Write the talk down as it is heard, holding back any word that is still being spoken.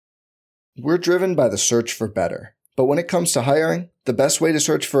We're driven by the search for better. But when it comes to hiring, the best way to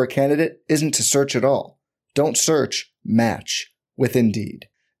search for a candidate isn't to search at all. Don't search, match with Indeed.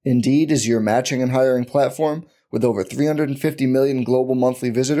 Indeed is your matching and hiring platform with over 350 million global monthly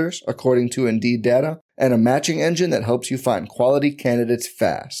visitors, according to Indeed data, and a matching engine that helps you find quality candidates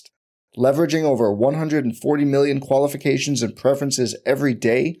fast. Leveraging over 140 million qualifications and preferences every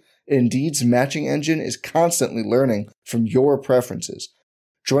day, Indeed's matching engine is constantly learning from your preferences.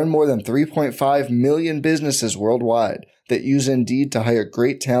 Join more than 3.5 million businesses worldwide that use Indeed to hire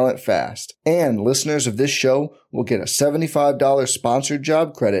great talent fast. And listeners of this show will get a $75 sponsored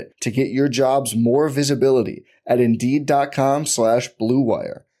job credit to get your jobs more visibility at Indeed.com/Blue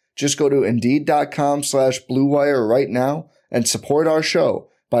Wire. Just go to Indeed.com/Blue Wire right now and support our show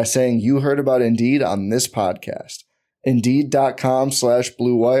by saying you heard about Indeed on this podcast.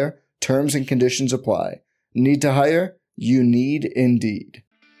 Indeed.com/Blue Wire. Terms and conditions apply. Need to hire? You need Indeed.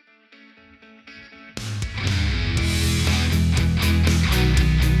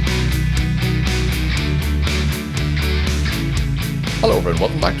 Hello everyone,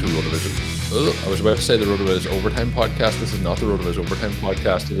 welcome back to RotoViz. I was about to say the RotoViz Overtime Podcast. This is not the RotoViz Overtime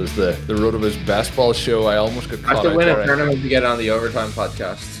Podcast. It is the RotoViz Baseball Show. I almost got caught out. I have to win a tournament to get on the Overtime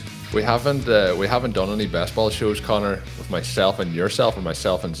Podcast. We haven't done any baseball shows, Connor, with myself and yourself, or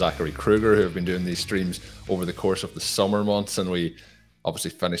myself and Zachary Kruger, who have been doing these streams over the course of the summer months, and we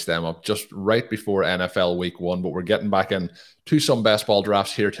obviously finished them up just right before NFL Week 1. But we're getting back into some baseball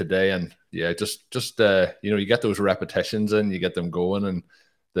drafts here today, and yeah, just you get those repetitions in, you get them going, and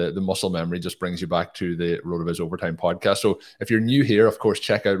the muscle memory just brings you back to the RotoViz Overtime Podcast. So if you're new here, of course,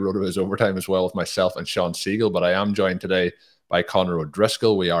 check out RotoViz Overtime as well with myself and Sean Siegel. But I am joined today by Connor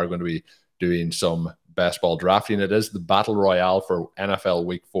O'Driscoll. We are going to be doing some baseball drafting. It is the Battle Royale for NFL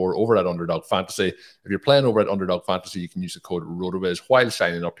Week 4 over at Underdog Fantasy. If you're playing over at Underdog Fantasy, you can use the code RotoViz while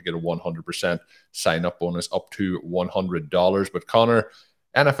signing up to get a 100% sign-up bonus up to $100. But Connor,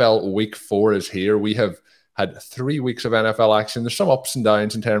 NFL Week 4 is here. We have had 3 weeks of NFL action. There's some ups and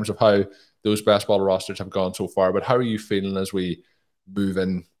downs in terms of how those baseball rosters have gone so far, but how are you feeling as we move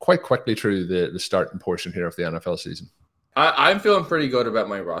in quite quickly through the starting portion here of the NFL season? I'm feeling pretty good about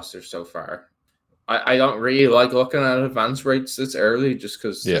my roster so far. I don't really like looking at advance rates this early just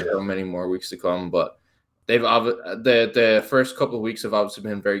because there are many more weeks to come, but they've the first couple of weeks have obviously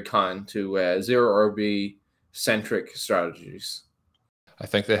been very kind to zero RB centric strategies. I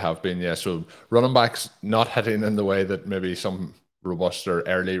think they have been, yeah. So running backs not hitting in the way that maybe some robust or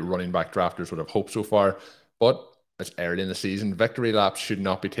early running back drafters would have hoped so far, but it's early in the season. Victory laps should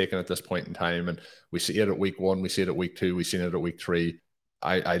not be taken at this point in time, and we see it at week 1, we see it at week 2, we've seen it at week 3.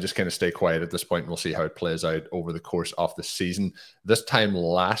 I just kind of stay quiet at this point, and we'll see how it plays out over the course of the season. This time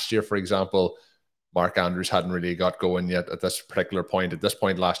last year, for example, Mark Andrews hadn't really got going yet at this particular point. At this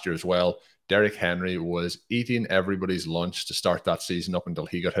point last year as well, Derrick Henry was eating everybody's lunch to start that season up until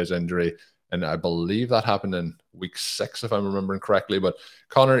he got his injury. And I believe that happened in week 6, if I'm remembering correctly. But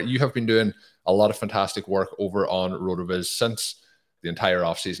Connor, you have been doing a lot of fantastic work over on RotoViz since the entire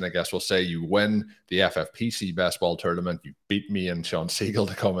offseason, I guess we'll say. You win the FFPC baseball tournament. You beat me and Sean Siegel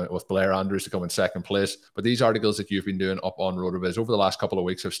to come in with Blair Andrews to come in second place. But these articles that you've been doing up on RotoViz over the last couple of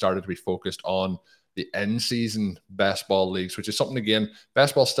weeks have started to be focused on the in-season baseball leagues, which is something, again,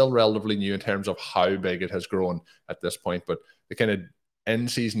 baseball's still relatively new in terms of how big it has grown at this point. But the kind of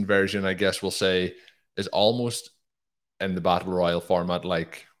in-season version, I guess we'll say, is almost in the Battle Royale format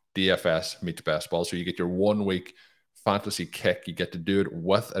like DFS meets baseball. So you get your 1 week fantasy kick. You get to do it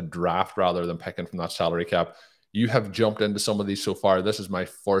with a draft rather than picking from that salary cap. You have jumped into some of these so far. This is my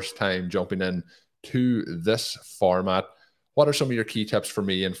first time jumping in to this format. What are some of your key tips for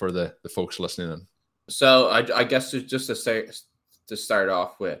me and for the folks listening in? So I guess just to start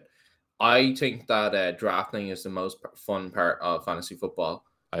off with, I think that drafting is the most fun part of fantasy football.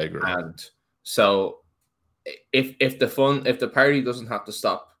 I agree. And so if the party doesn't have to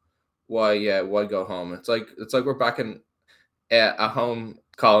stop, why go home? It's like we're back in a home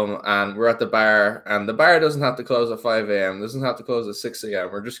column and we're at the bar, and the bar doesn't have to close at 5 a.m. doesn't have to close at 6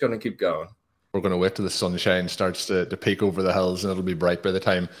 a.m. We're just going to keep going. We're going to wait till the sunshine starts to peek over the hills, and it'll be bright by the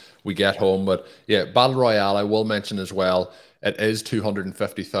time we get home. But yeah, Battle Royale, I will mention as well, it is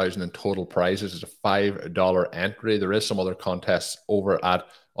 $250,000 in total prizes. It's a $5 entry. There is some other contests over at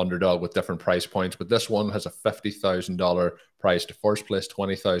Underdog with different price points, but this one has a $50,000 prize to first place,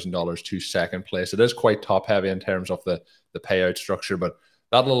 $20,000 to second place. It is quite top heavy in terms of the payout structure, but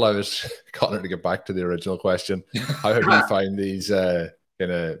that'll allow us, Connor, to get back to the original question. How have you found these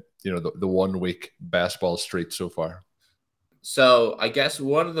the 1 week baseball street so far? So I guess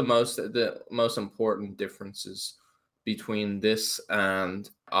one of the most important differences between this and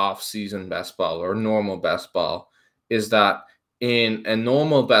off-season best ball or normal best ball is that in a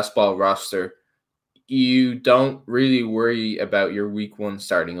normal best ball roster, you don't really worry about your week 1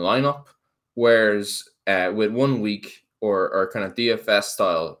 starting lineup, whereas with 1 week or kind of DFS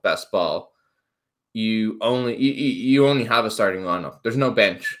style best ball, you only have a starting lineup. There's no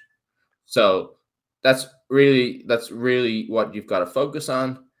bench, so that's really what you've got to focus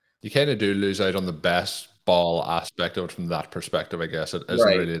on. You kind of do lose out on the best ball aspect of it from that perspective, I guess. It isn't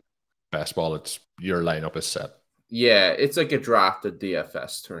Right. really best ball, it's your lineup is set. Yeah, it's like a drafted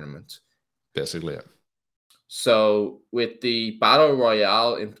DFS tournament. Basically, yeah. So with the Battle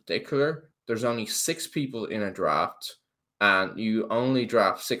Royale in particular, there's only 6 people in a draft, and you only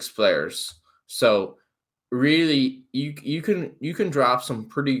draft 6 players. So really, you can draft some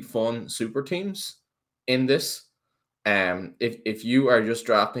pretty fun super teams in this. If you are just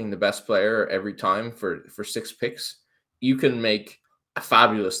drafting the best player every time for 6 picks, you can make a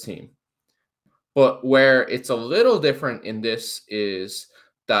fabulous team. But where it's a little different in this is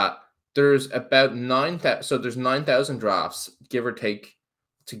that there's about 9,000. So there's 9,000 drafts, give or take,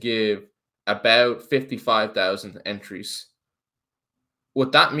 to give about 55,000 entries.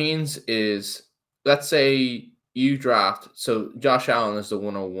 What that means is, let's say you draft. So Josh Allen is the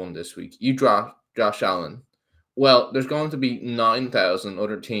 101 this week. You draft Josh Allen. Well, there's going to be 9,000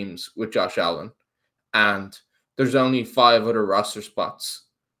 other teams with Josh Allen, and there's only 5 other roster spots.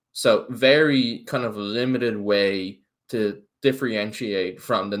 So very kind of limited way to differentiate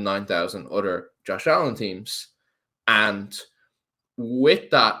from the 9,000 other Josh Allen teams. And with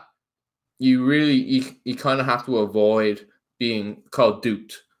that, you really you kind of have to avoid being called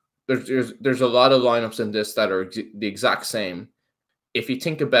duped. There's a lot of lineups in this that are the exact same. If you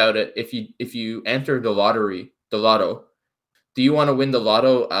think about it, if you enter the lotto, do you want to win the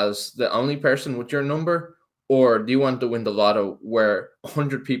lotto as the only person with your number, or do you want to win the lotto where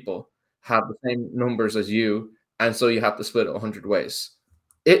 100 people have the same numbers as you, and so you have to split it 100 ways?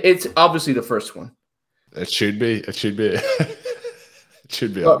 It's obviously the first one. It should be. It should be. It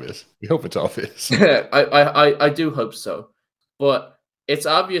should be obvious. We hope it's obvious. I do hope so, but it's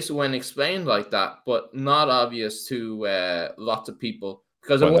obvious when explained like that, but not obvious to lots of people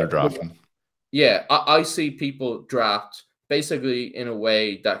because when they're drafting. Yeah, I see people draft basically in a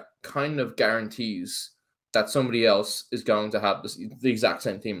way that kind of guarantees that somebody else is going to have the exact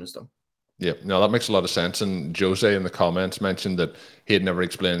same team as them. Yeah, no, that makes a lot of sense. And Jose in the comments mentioned that he had never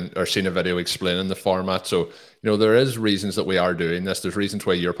explained or seen a video explaining the format. So, there is reasons that we are doing this. There's reasons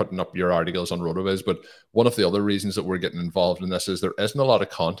why you're putting up your articles on RotoViz. But one of the other reasons that we're getting involved in this is there isn't a lot of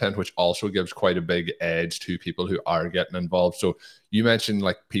content, which also gives quite a big edge to people who are getting involved. So you mentioned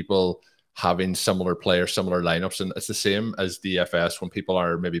like people having similar players, similar lineups, and it's the same as DFS when people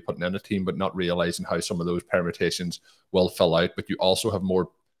are maybe putting in a team but not realizing how some of those permutations will fill out. But you also have more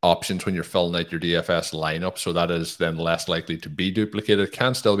options when you're filling out your DFS lineup, so that is then less likely to be duplicated. It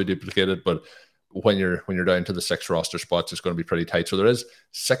can still be duplicated, but when you're down to the 6 roster spots, it's going to be pretty tight. So there is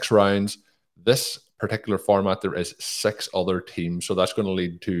 6 rounds. This particular format, there is 6 other teams, so that's going to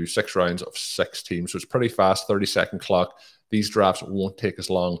lead to 6 rounds of 6 teams. So it's pretty fast, 30-second clock. These drafts won't take as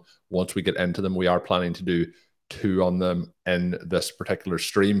long once we get into them. We are planning to do 2 on them in this particular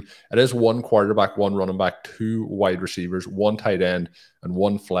stream. It is 1 quarterback, 1 running back, 2 wide receivers, 1 tight end, and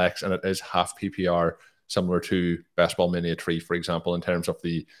 1 flex, and it is half PPR, similar to Best Ball Mania 3, for example, in terms of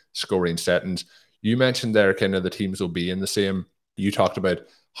the scoring settings. You mentioned there kind of the teams will be in the same. You talked about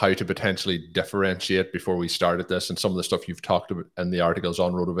how to potentially differentiate before we started this, and some of the stuff you've talked about in the articles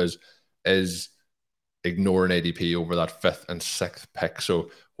on RotoViz is ignoring ADP over that 5th and 6th pick. So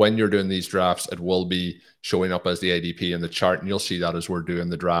when you're doing these drafts, it will be showing up as the ADP in the chart, and you'll see that as we're doing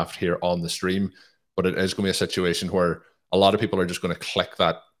the draft here on the stream. But it is going to be a situation where a lot of people are just going to click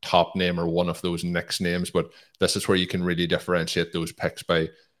that top name or one of those next names. But this is where you can really differentiate those picks by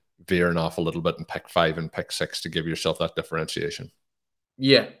veering off a little bit and pick 5 and pick 6 to give yourself that differentiation.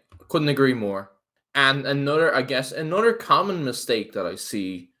 Yeah, couldn't agree more. And another common mistake that I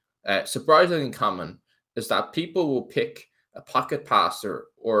see, surprisingly common, is that people will pick a pocket passer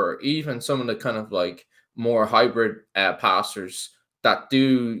or even some of the kind of like more hybrid passers that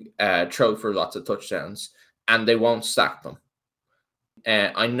do throw for lots of touchdowns, and they won't stack them.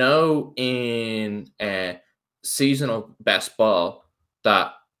 I know in seasonal best ball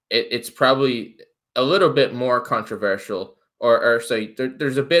that it's probably a little bit more controversial, or say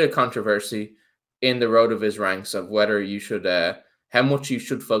there's a bit of controversy in the RotoViz ranks of whether you should how much you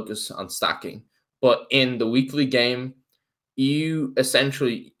should focus on stacking. But in the weekly game, you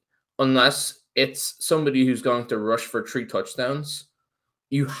essentially, unless it's somebody who's going to rush for 3 touchdowns,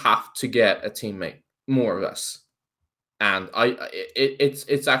 you have to get a teammate, more or less. And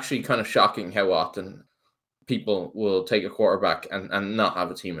it's actually kind of shocking how often people will take a quarterback and not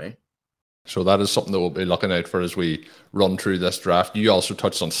have a teammate. So that is something that we'll be looking out for as we run through this draft. You also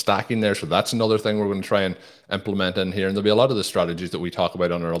touched on stacking there, so that's another thing we're going to try and implement in here. And there'll be a lot of the strategies that we talk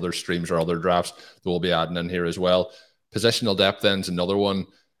about on our other streams or other drafts that we'll be adding in here as well. Positional depth then is another one.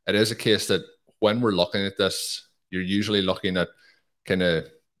 It is a case that when we're looking at this, you're usually looking at kind of,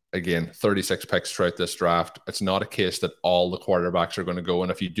 again, 36 picks throughout this draft. It's not a case that all the quarterbacks are going to go. And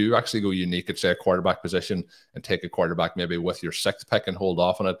if you do actually go unique at, say, a quarterback position and take a quarterback maybe with your 6th pick and hold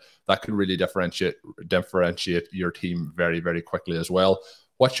off on it, that could really differentiate your team very, very quickly as well.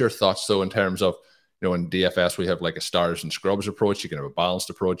 What's your thoughts, though, in terms of, in DFS, we have like a stars and scrubs approach. You can have a balanced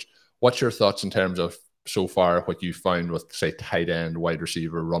approach. What's your thoughts in terms of so far what you found with, say, tight end, wide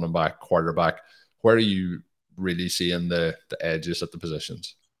receiver, running back, quarterback? Where are you really seeing the edges at the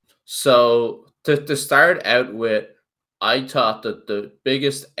positions? So to start out with, I thought that the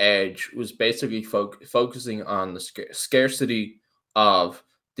biggest edge was basically focusing on the scarcity of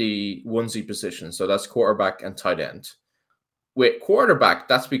the onesie position. So that's quarterback and tight end. With quarterback,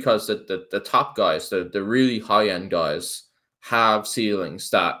 that's because the top guys, the really high end guys, have ceilings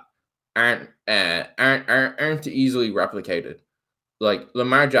that aren't easily replicated. Like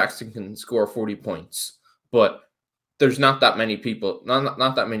Lamar Jackson can score 40 points, but there's not that many people,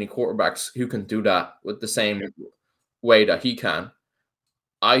 not that many quarterbacks who can do that with the same way that he can.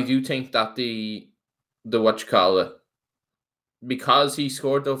 I do think that the because he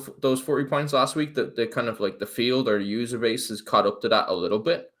scored those 40 points last week, the kind of like the field or user base has caught up to that a little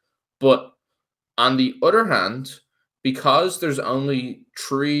bit. But on the other hand, because there's only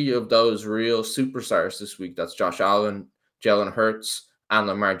 3 of those real superstars this week, that's Josh Allen, Jalen Hurts, and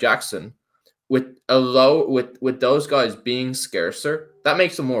Lamar Jackson, with those guys being scarcer, that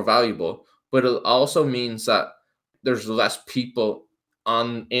makes them more valuable. But it also means that there's less people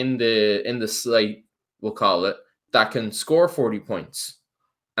in the slate, we'll call it, that can score 40 points.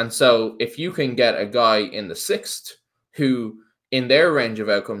 And so if you can get a guy in the 6th who in their range of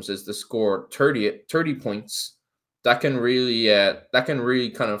outcomes is to score 30 points, that can really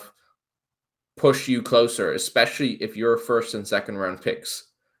kind of push you closer, especially if your 1st and 2nd round picks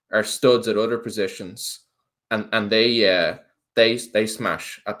are studs at other positions, and they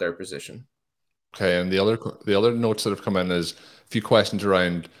smash at their position. Okay, and the other notes that have come in is a few questions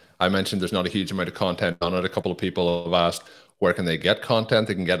around. I mentioned there's not a huge amount of content on it. A couple of people have asked where can they get content.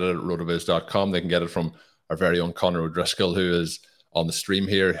 They can get it at rotoviz.com. They can get it from our very own Connor O'Driscoll, who is on the stream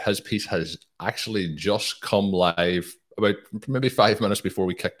here. His piece has actually just come live about maybe 5 minutes before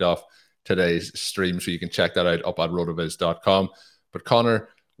we kicked off today's stream, so you can check that out up at rotoviz.com. But Connor,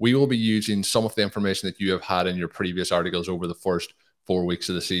 we will be using some of the information that you have had in your previous articles over the first 4 weeks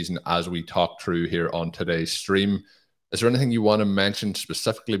of the season as we talk through here on today's stream. Is there anything you want to mention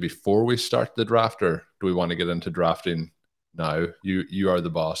specifically before we start the draft, or do we want to get into drafting now? You are the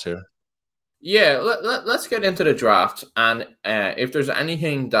boss here. Yeah, let's get into the draft, and if there's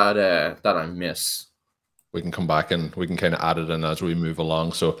anything that I miss, we can come back and we can kind of add it in as we move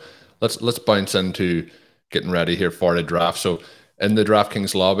along. So let's bounce into getting ready here for the draft. So in the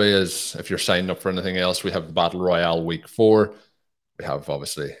DraftKings lobby, is if you're signed up for anything else, we have Battle Royale Week 4. We have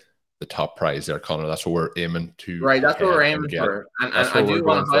obviously the top prize there, Connor. That's what we're aiming to. Right, that's what we're aiming for. And I do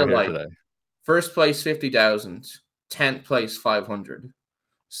want to highlight, first place 50,000, 10th place 500.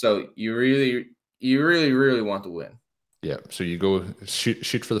 So you really want to win. Yeah. So you go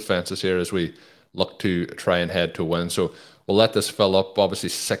shoot for the fences here as we look to try and head to win. So we'll let this fill up. Obviously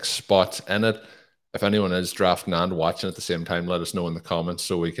 6 spots in it. If anyone is drafting and watching at the same time, let us know in the comments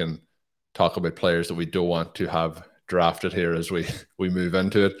so we can talk about players that we don't want to have drafted here as we move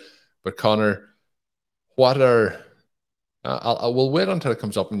into it. But Connor, what are we'll wait until it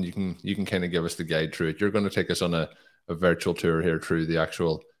comes up and you can kind of give us the guide through it. You're going to take us on a virtual tour here through the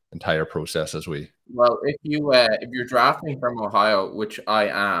actual entire process as we. Well, if you're drafting from Ohio, which I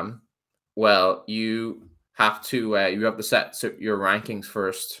am, well, you have to set your rankings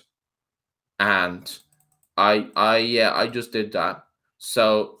first, and I just did that.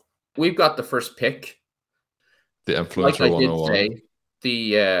 So we've got the first pick. The influencer, like I did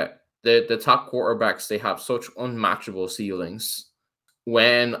say, the top quarterbacks, they have such unmatchable ceilings.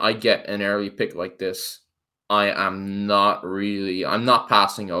 When I get an early pick like this, I'm not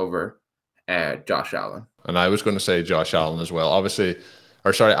passing over Josh Allen. And I was going to say Josh Allen as well. Obviously,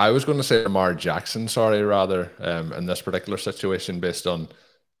 I was going to say Lamar Jackson, rather, in this particular situation based on,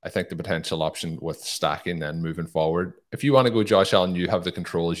 I think, the potential option with stacking and moving forward. If you want to go Josh Allen, you have the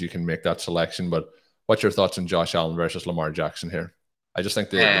controls. You can make that selection. But what's your thoughts on Josh Allen versus Lamar Jackson here? I just think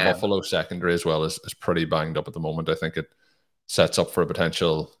the Buffalo secondary as well is pretty banged up at the moment. I think it sets up for a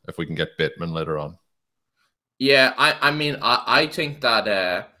potential if we can get Bateman later on. Yeah, I think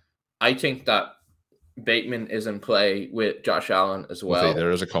that Bateman is in play with Josh Allen as well. With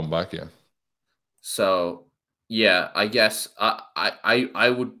either as a comeback, yeah. So yeah, I guess I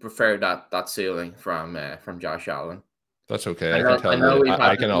would prefer that ceiling from Josh Allen. That's okay. I know we've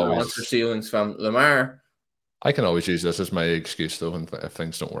had monster ceilings from Lamar. I can always use this as my excuse though, if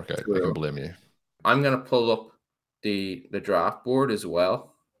things don't work out. True. I can blame you. I'm gonna pull up the draft board as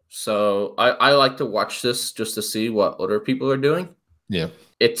well. So I like to watch this just to see what other people are doing. Yeah,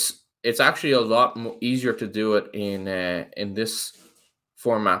 it's actually a lot easier to do it in this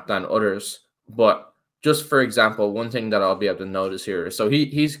format than others. But just for example, one thing that I'll be able to notice here, so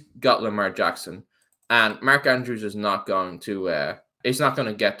he's got Lamar Jackson, and Mark Andrews is not going to it's not going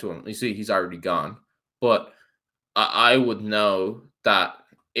to get to him. You see, he's already gone. But I would know that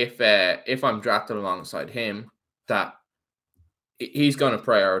if I'm drafted alongside him, that he's going to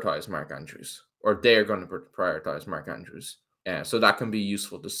prioritize Mark Andrews, or they're going to prioritize Mark Andrews. So that can be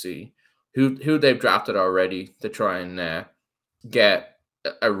useful to see who they've drafted already to try and get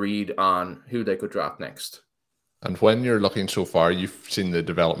a read on who they could draft next. And when you're looking so far, you've seen the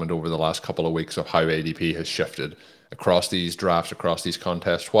development over the last couple of weeks of how ADP has shifted across these drafts, across these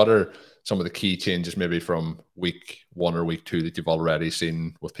contests. What are some of the key changes maybe from week 1 or week 2 that you've already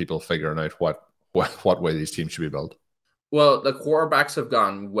seen with people figuring out what way these teams should be built? Well, the quarterbacks have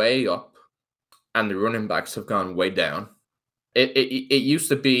gone way up and the running backs have gone way down. It used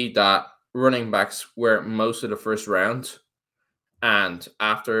to be that running backs were most of the first round. And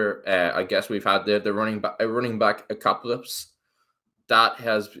after, I guess we've had the running back apocalypse, that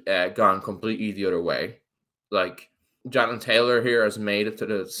has gone completely the other way. Like, Jonathan Taylor here has made it to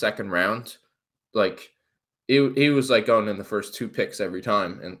the second round. Like, he was like going in the first 2 picks every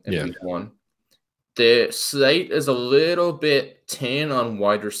time in week 1. The slate is a little bit thin on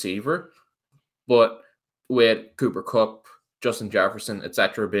wide receiver, but with Cooper Kupp, Justin Jefferson,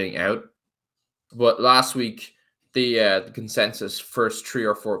 etc. being out. But last week, the consensus first 3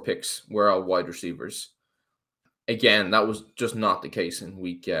 or 4 picks were all wide receivers. Again, that was just not the case in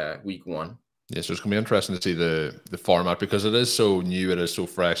week 1. Yeah, so it's going to be interesting to see the format because it is so new, it is so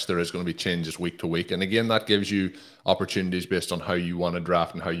fresh. There is going to be changes week to week. And again, that gives you opportunities based on how you want to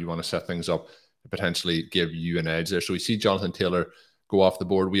draft and how you want to set things up to potentially give you an edge there. So we see Jonathan Taylor go off the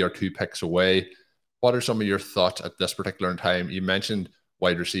board. We are 2 picks away. What are some of your thoughts at this particular time? You mentioned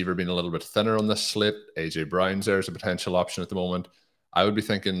wide receiver being a little bit thinner on this slate. AJ Brown's there as a potential option at the moment. I would be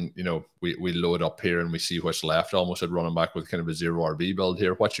thinking, we load up here and we see what's left almost at running back with kind of a 0 RB build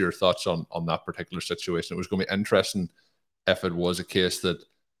here. What's your thoughts on that particular situation? It was going to be interesting if it was a case that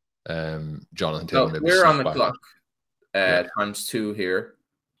Jonathan Taylor maybe we're on the clock times 2 here.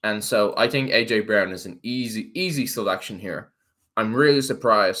 And so I think AJ Brown is an easy selection here. I'm really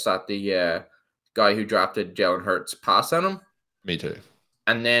surprised that the guy who drafted Jalen Hurts passed on him. Me too.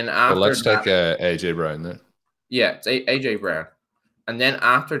 And then after let's take AJ Brown then. Yeah, it's AJ Brown. And then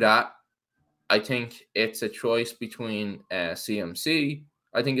after that, I think it's a choice between CMC,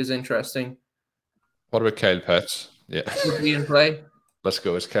 I think is interesting. What about Kyle Pitts? Yeah. Would be in play? Let's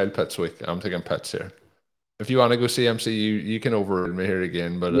go. It's Kyle Pitts week. I'm taking Pitts here. If you want to go CMC, you can override me here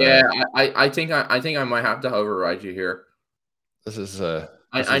again. But yeah, I think I might have to override you here. This is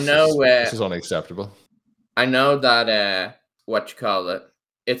this is unacceptable. I know that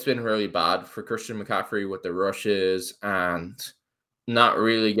it's been really bad for Christian McCaffrey with the rushes and not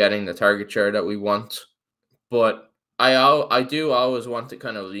really getting the target share that we want. But I do always want to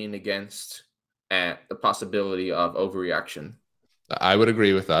kind of lean against the possibility of overreaction. I would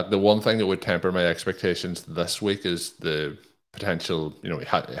agree with that. The one thing that would temper my expectations this week is the potential, it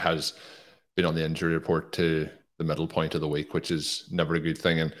has been on the injury report to the middle point of the week, which is never a good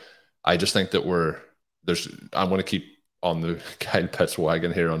thing. And I just think that I'm going to keep on the Kyle Pitts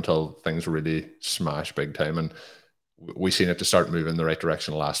wagon here until things really smash big time. And we seen it to start moving in the right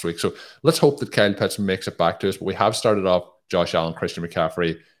direction last week. So let's hope that Kyle Pitts makes it back to us. But we have started off Josh Allen, Christian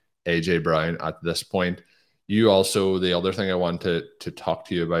McCaffrey, AJ Brown at this point. You also, the other thing I wanted to talk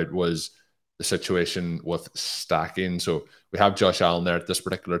to you about was the situation with stacking. So we have Josh Allen there at this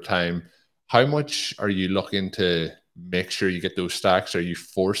particular time. How much are you looking to make sure you get those stacks? Are you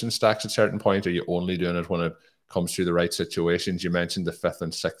forcing stacks at certain points? Are you only doing it when it comes to the right situations? You mentioned the 5th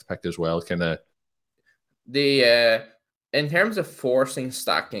and 6th pick as well. In terms of forcing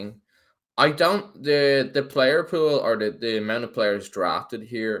stacking, I don't the player pool or the amount of players drafted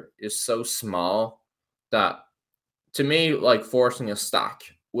here is so small that to me, like, forcing a stack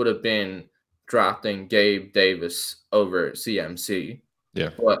would have been drafting Gabe Davis over CMC. Yeah.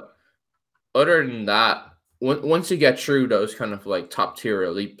 But other than that, once you get through those kind of like top tier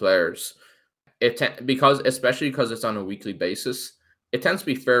elite players, especially because it's on a weekly basis, it tends to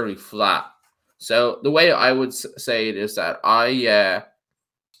be fairly flat. So the way I would say it is that I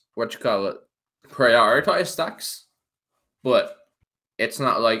prioritize stacks, but it's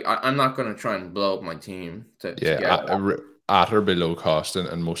not like I'm not going to try and blow up my team to get at or below cost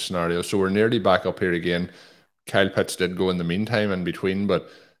in most scenarios. So we're nearly back up here again. Kyle Pitts did go in the meantime in between, but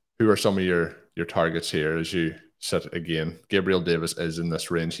who are some of your targets here as you sit again? Gabriel Davis is in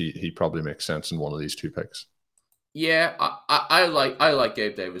this range. He probably makes sense in one of these two picks. Yeah, I like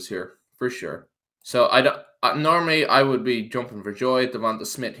Gabe Davis here for sure. So normally I would be jumping for joy at Devonta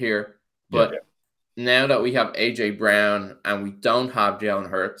Smith here, but now that we have AJ Brown and we don't have Jalen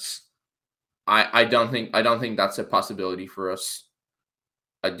Hurts, I don't think that's a possibility for us.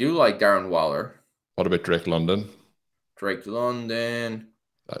 I do like Darren Waller. What about Drake London? Drake London.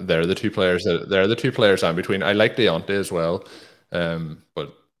 They're the two players I'm between. I like Deontay as well,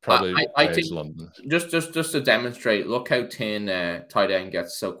 but probably I think London. Just to demonstrate, look how thin tight end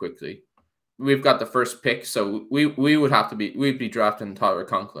gets so quickly. We've got the first pick, so we'd be drafting Tyler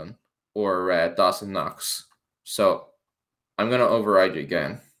Conklin or Dawson Knox. So I'm gonna override you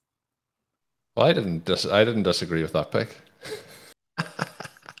again. Well, I didn't disagree with that pick.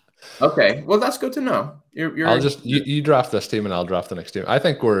 Okay, well that's good to know. You draft this team and I'll draft the next team. I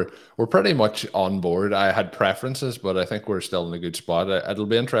think we're pretty much on board. I had preferences, but I think we're still in a good spot. It'll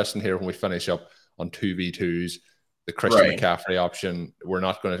be interesting here when we finish up on 2v2s. The Christian McCaffrey option.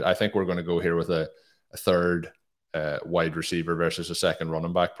 I think we're going to go here with a third wide receiver versus a second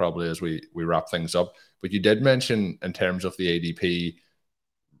running back probably as we wrap things up. But you did mention in terms of the ADP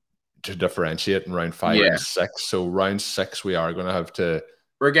to differentiate in round 5 and 6. So round 6 we are going to have to.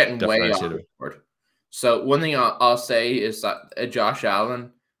 We're getting way off the board. So one thing I'll say is that Josh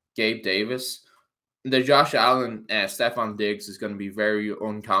Allen, Gabe Davis, the Josh Allen, Stephon Diggs is going to be very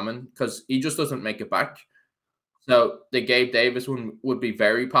uncommon because he just doesn't make it back. So the Gabe Davis one would be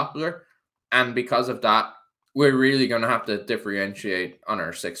very popular. And because of that, we're really going to have to differentiate on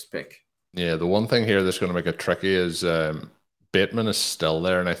our 6th pick. Yeah, the one thing here that's going to make it tricky is Bateman is still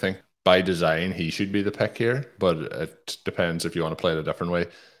there. And I think by design, he should be the pick here. But it depends if you want to play it a different way.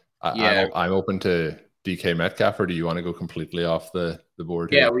 I'm open to DK Metcalf, or do you want to go completely off the board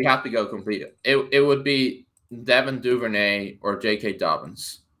here? Yeah, we have to go complete. It would be Devin Duvernay or J.K.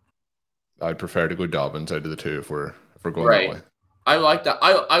 Dobbins. I'd prefer to go Dobbins out of the two if we're going that way. I like that.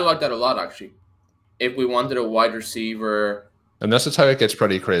 I like that a lot, actually. If we wanted a wide receiver. And this is how it gets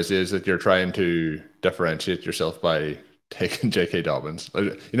pretty crazy, is that you're trying to differentiate yourself by taking J.K. Dobbins.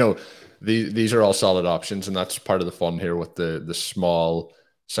 You know, these are all solid options, and that's part of the fun here with the small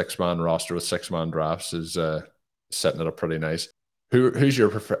 6-man roster with 6-man drafts is setting it up pretty nice. Who's your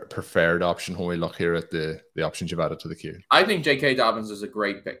preferred option when we look here at the options you've added to the queue? I think J.K. Dobbins is a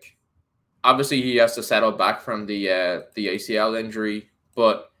great pick. Obviously, he has to settle back from the ACL injury,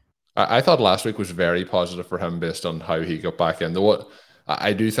 but I thought last week was very positive for him based on how he got back in.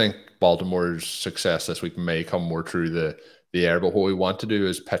 I do think Baltimore's success this week may come more through the air, but what we want to do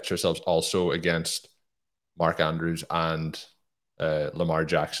is pitch ourselves also against Mark Andrews and Lamar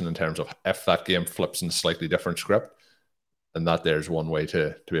Jackson in terms of if that game flips in a slightly different script, and that there's one way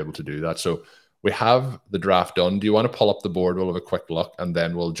to be able to do that. So we have the draft done. Do you want to pull up the board? We'll have a quick look, and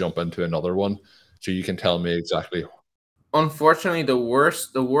then we'll jump into another one so you can tell me exactly. Unfortunately, the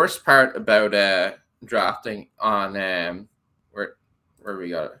worst part about drafting on where we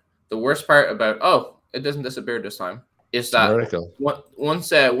got it. The worst part about it doesn't disappear this time is that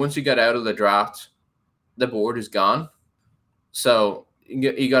once you get out of the draft, the board is gone. So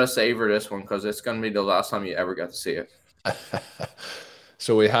you got to savor this one because it's going to be the last time you ever get to see it.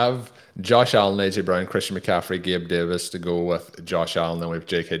 So we have Josh Allen, AJ Brown, Christian McCaffrey, Gabe Davis to go with Josh Allen. Then we have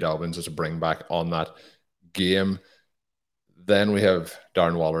J.K. Dobbins as a bring back on that game. Then we have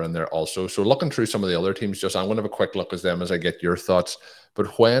Darren Waller in there also. So looking through some of the other teams, I'm going to have a quick look at them as I get your thoughts.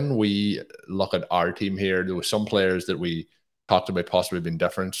 But when we look at our team here, there were some players that we talked about possibly being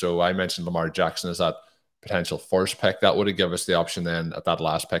different. So I mentioned Lamar Jackson as that potential first pick. That would have given us the option then at that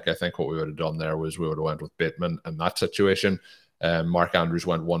last pick. I think what we would have done there was we would have went with Bateman in that situation. Mark Andrews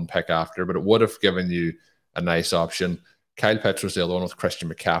went one pick after, but it would have given you a nice option. Kyle Pitts was the other one with Christian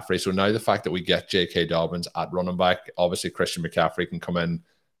McCaffrey. So now the fact that we get J.K. Dobbins at running back, obviously Christian McCaffrey can come in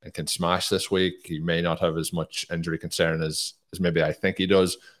and can smash this week. He may not have as much injury concern as maybe I think he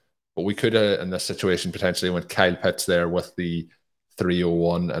does. But we could, in this situation, potentially went Kyle Pitts there with the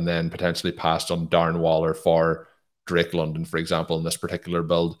 301 and then potentially passed on Darren Waller for Drake London, for example, in this particular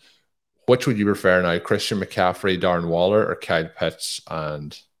build. which would you prefer now? Christian McCaffrey, Darren Waller, or Kyle Pitts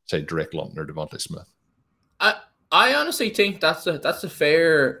and say Drake London or Devontae Smith? I honestly think that's a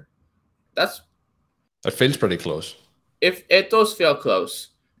fair. It feels pretty close. If it does feel close.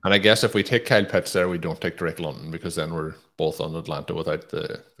 And I guess if we take Kyle Pitts there, we don't take Drake London because then we're both on Atlanta without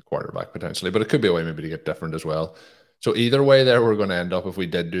the quarterback potentially. But it could be a way maybe to get different as well. So either way there, we're going to end up, if we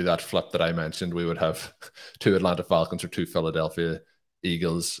did do that flip that I mentioned, we would have 2 Atlanta Falcons or 2 Philadelphia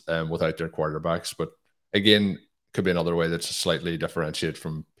Eagles without their quarterbacks. But again, could be another way that's slightly differentiated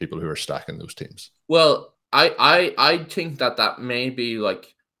from people who are stacking those teams. Well, I think that may be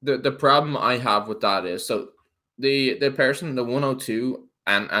like the problem I have with that is, so the person, the 102,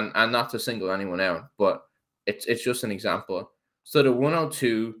 and not to single anyone out, but it's just an example. So the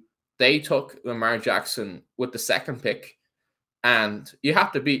 102, they took Lamar Jackson with the second pick, and you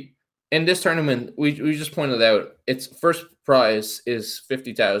have to be in this tournament. We just pointed out its first prize is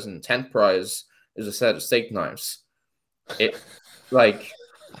 50,000, 10th prize is a set of steak knives. It's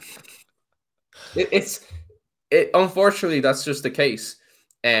unfortunately that's just the case.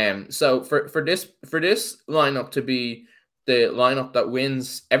 So for this lineup to be the lineup that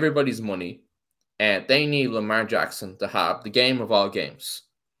wins everybody's money, and they need Lamar Jackson to have the game of all games.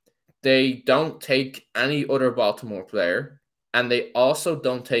 They don't take any other Baltimore player, and they also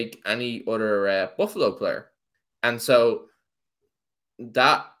don't take any other Buffalo player. And so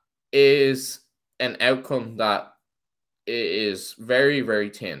that is an outcome that is very, very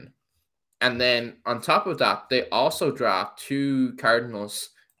thin. And then on top of that, they also draft 2 Cardinals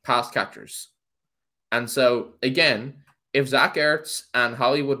pass catchers. And so, again, if Zach Ertz and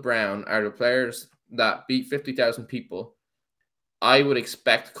Hollywood Brown are the players that beat 50,000 people, I would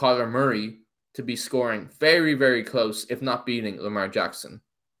expect Kyler Murray to be scoring very, very close, if not beating Lamar Jackson.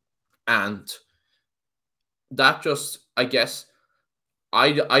 And that just, I guess,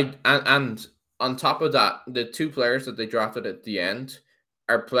 and on top of that, the 2 players that they drafted at the end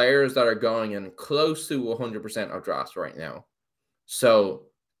are players that are going in close to 100% of drafts right now. So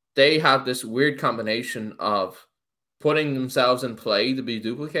they have this weird combination of putting themselves in play to be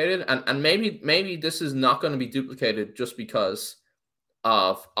duplicated. And maybe this is not going to be duplicated just because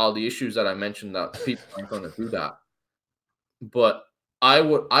of all the issues that I mentioned that people aren't going to do that. But I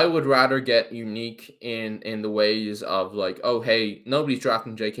would rather get unique in the ways of like, oh, hey, nobody's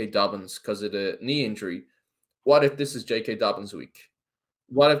drafting J.K. Dobbins because of the knee injury. What if this is J.K. Dobbins week?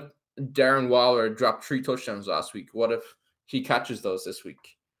 What if Darren Waller dropped 3 touchdowns last week? What if he catches those this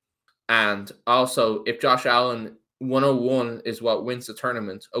week? And also, if Josh Allen 101 is what wins the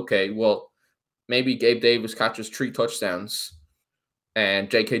tournament, okay, well, maybe Gabe Davis catches 3 touchdowns and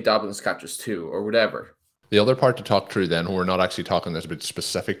J.K. Dobbins catches 2 or whatever. The other part to talk through then, we're not actually talking this about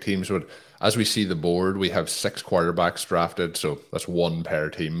specific teams, but as we see the board, we have 6 quarterbacks drafted, so that's 1 per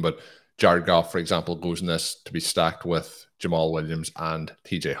team. But Jared Goff, for example, goes in this to be stacked with Jamal Williams and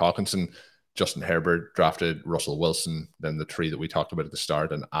TJ Hawkinson. Justin Herbert drafted Russell Wilson, then the 3 that we talked about at the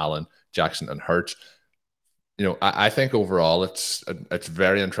start, and Allen, Jackson, and Hurts. You know, I think overall it's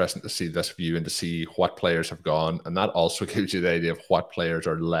very interesting to see this view and to see what players have gone, and that also gives you the idea of what players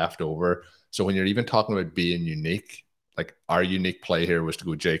are left over. So when you're even talking about being unique, like our unique play here was to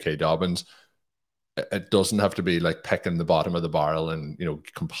go J.K. Dobbins. It doesn't have to be like picking the bottom of the barrel and, you know,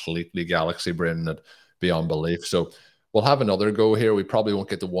 completely galaxy brain it beyond belief. So we'll have another go here. We probably won't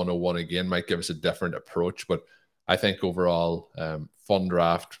get the 101 again, might give us a different approach, but I think overall, fun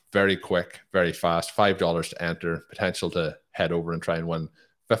draft, very quick, very fast, $5 to enter, potential to head over and try and win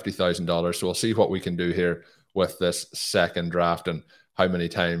 $50,000. So we'll see what we can do here with this second draft and how many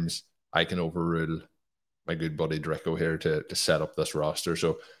times I can overrule my good buddy Draco here to set up this roster.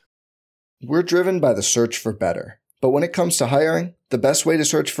 So we're driven by the search for better. But when it comes to hiring, the best way to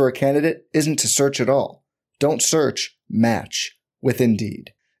search for a candidate isn't to search at all. Don't search, match with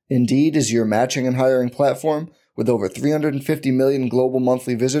Indeed. Indeed is your matching and hiring platform with over 350 million global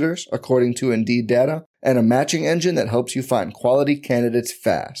monthly visitors, according to Indeed data, and a matching engine that helps you find quality candidates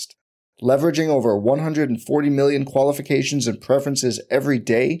fast. Leveraging over 140 million qualifications and preferences every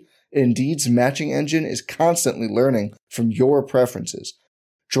day, Indeed's matching engine is constantly learning from your preferences.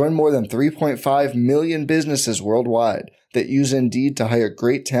 Join more than 3.5 million businesses worldwide that use Indeed to hire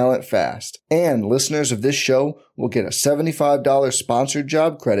great talent fast. And listeners of this show will get a $75 sponsored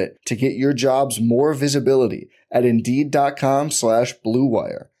job credit to get your jobs more visibility at Indeed.com/Blue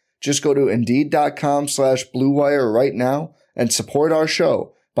Wire. Just go to Indeed.com/Blue Wire right now and support our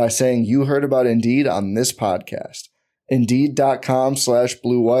show by saying you heard about Indeed on this podcast.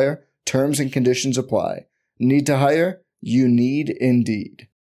 Indeed.com/Blue Wire. Terms and conditions apply. Need to hire? You need Indeed.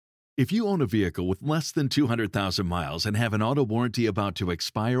 If you own a vehicle with less than 200,000 miles and have an auto warranty about to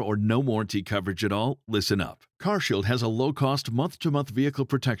expire or no warranty coverage at all, listen up. CarShield has a low-cost month-to-month vehicle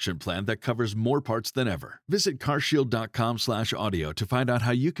protection plan that covers more parts than ever. Visit carshield.com/audio to find out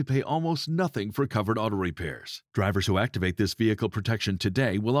how you could pay almost nothing for covered auto repairs. Drivers who activate this vehicle protection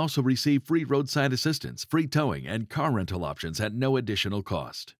today will also receive free roadside assistance, free towing, and car rental options at no additional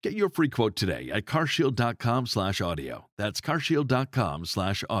cost. Get your free quote today at carshield.com/audio. That's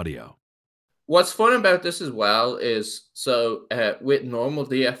carshield.com/audio. What's fun about this as well is, so with normal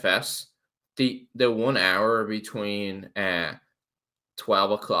DFS, the 1 hour between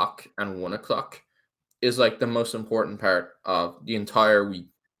 12 o'clock and 1 o'clock is like the most important part of the entire week.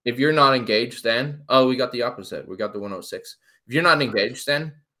 If you're not engaged then, we got the opposite. We got the 106. If you're not engaged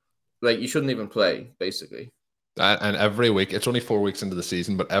then, like, you shouldn't even play, basically. And every week, it's only 4 weeks into the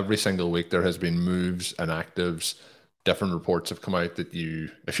season, but every single week there has been moves and actives. Different reports have come out that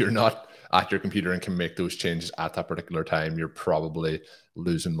if you're not at your computer and can make those changes at that particular time, you're probably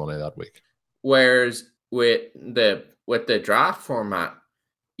losing money that week. Whereas with the draft format,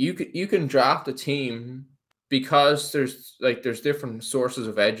 you can draft a team because there's different sources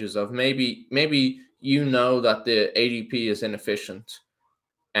of edges of maybe that the ADP is inefficient.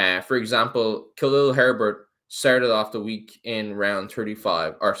 For example, Khalil Herbert started off the week in round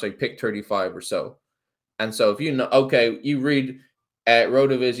 35, or pick 35 or so. And so if you read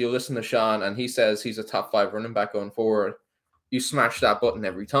Rotoviz, you listen to Sean, and he says he's a top 5 running back going forward, you smash that button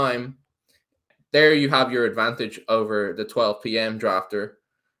every time. There you have your advantage over the 12 p.m. drafter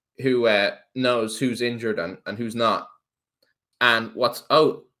who knows who's injured and who's not. And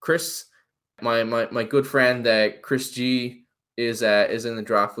Chris, my good friend Chris G is in the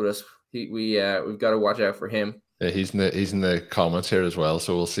draft with us. We've got to watch out for him. Yeah, he's in the comments here as well,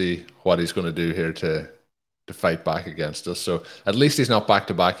 so we'll see what he's going to do here to fight back against us. So at least he's not back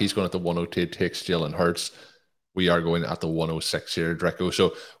to back. He's going at the 102, takes Jalen Hurts. We are going at the 106 here, Dreco.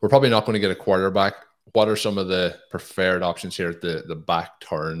 So we're probably not going to get a quarterback. What are some of the preferred options here at the back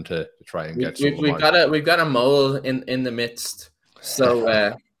turn to try and get some? We've got a mole in the midst.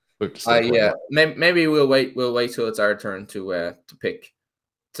 So maybe we'll wait till it's our turn to pick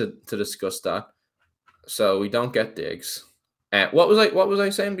to discuss that. So we don't get Diggs. What was I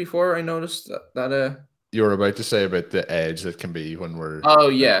saying before? I noticed that you were about to say about the edge that can be when we're. Oh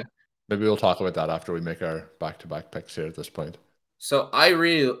yeah. Maybe we'll talk about that after we make our back-to-back picks here at this point. So I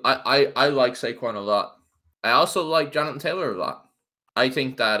like Saquon a lot. I also like Jonathan Taylor a lot. I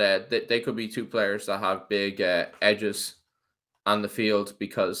think that they could be two players that have big edges on the field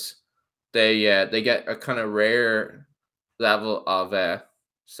because they get a kind of rare level of.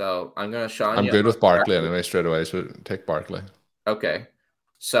 So I'm gonna Sean. I'm good with Barkley anyway straight away. So take Barkley. Okay.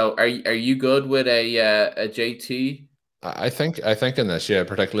 So are you good with a JT? I think in this, yeah,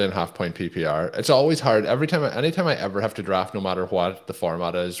 particularly in half-point PPR, it's always hard. Anytime I ever have to draft, no matter what the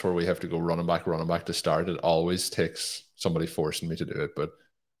format is, where we have to go running back to start, it always takes somebody forcing me to do it. But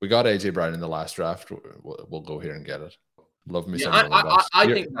we got AJ Brown in the last draft. We'll go here and get it. Love me some running backs.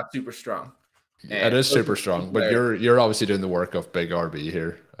 I think that's super strong. It is super strong, but you're obviously doing the work of big RB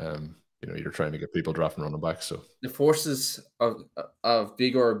here. You're trying to get people drafting running backs. So the forces of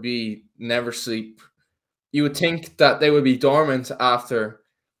big RB never sleep. You would think that they would be dormant after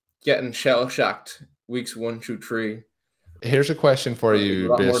getting shell-shocked weeks 1 through 3. Here's a question for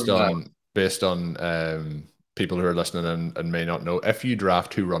you based on people who are listening and may not know. If you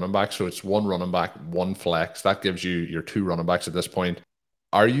draft 2 running backs, so it's 1 running back, 1 flex, that gives you your 2 running backs at this point.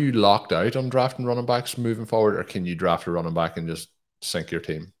 Are you locked out on drafting running backs moving forward, or can you draft a running back and just sink your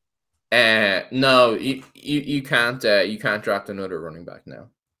team? No, you can't. You can't draft another running back now.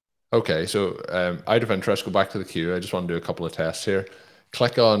 Okay, so out of interest, go back to the queue. I just want to do a couple of tests here.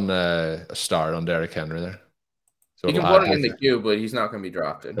 Click on a star on Derrick Henry there. So you can put him in the queue, but he's not going to be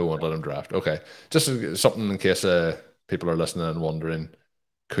drafted. I won't let him draft. Okay, just something in case people are listening and wondering,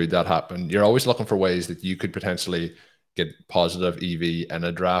 could that happen? You're always looking for ways that you could potentially get positive EV in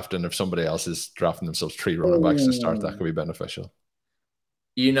a draft, and if somebody else is drafting themselves 3 running backs to start, that could be beneficial.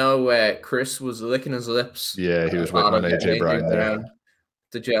 Chris was licking his lips. Yeah, he was waiting on AJ Brown there.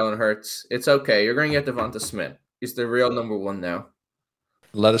 To Jalen Hurts. It's okay. You're going to get Devonta Smith. He's the real number 1 now.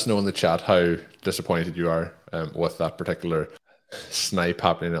 Let us know in the chat how disappointed you are with that particular snipe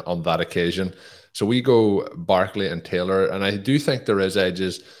happening on that occasion. So we go Barkley and Taylor, and I do think there is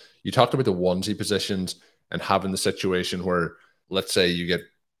edges. You talked about the onesie positions and having the situation where, let's say you get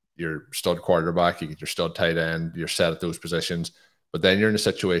your stud quarterback, you get your stud tight end, you're set at those positions, but then you're in a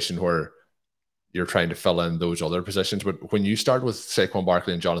situation where you're trying to fill in those other positions. But when you start with Saquon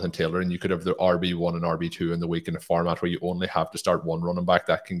Barkley and Jonathan Taylor, and you could have the RB1 and RB2 in the week in a format where you only have to start one running back,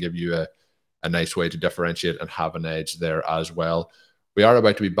 that can give you a nice way to differentiate and have an edge there as well. We are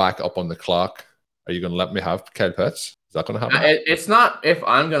about to be back up on the clock. Are you going to let me have Kyle Pitts? Is that going to happen? It's not if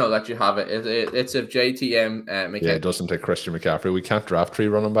I'm going to let you have it. It's if JTM McKenzie. Yeah, it doesn't take Christian McCaffrey. We can't draft 3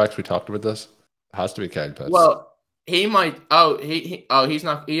 running backs. We talked about this. It has to be Kyle Pitts. Well, he might. He's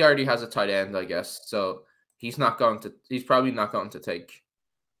not. He already has a tight end, I guess. So he's not going to. He's probably not going to take.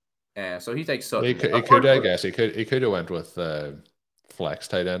 So he takes Sutton. He could, I guess. He could have went with flex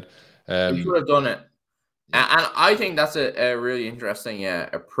tight end. He could have done it, and I think that's a really interesting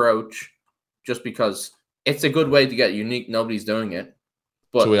approach, just because it's a good way to get unique. Nobody's doing it.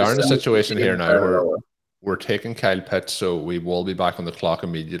 But so we are in a situation here now where we're taking Kyle Pitts, so we will be back on the clock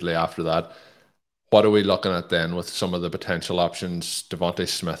immediately after that. What are we looking at then with some of the potential options? Devontae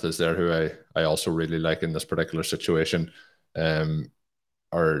Smith is there, who I also really like in this particular situation.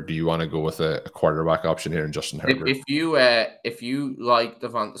 Or do you want to go with a quarterback option here in Justin Herbert? If you like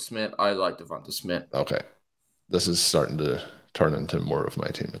Devonta Smith, I like Devonta Smith. Okay, this is starting to turn into more of my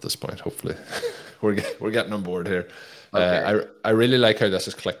team at this point. Hopefully, we're getting on board here. Okay. I really like how this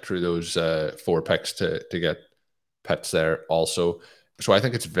has clicked through those 4 picks to get Pitts there also. So I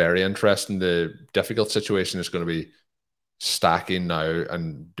think it's very interesting. The difficult situation is going to be stacking now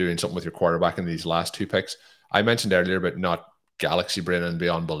and doing something with your quarterback in these last 2 picks. I mentioned earlier about not galaxy brain and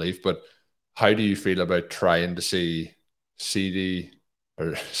beyond belief, but how do you feel about trying to see CD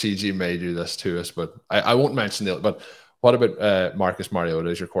or CG may do this to us, but I won't mention it. But what about Marcus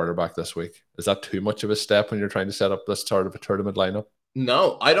Mariota as your quarterback this week? Is that too much of a step when you're trying to set up this sort of a tournament lineup?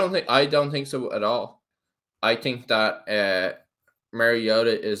 No, I don't think so at all. I think that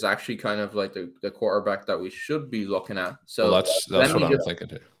Mariota is actually kind of like the quarterback that we should be looking at. So that's what I'm thinking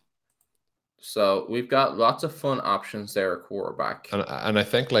too. So we've got lots of fun options there at quarterback. And I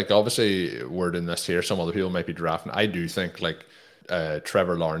think, like, obviously we're doing this here. Some other people might be drafting. I do think like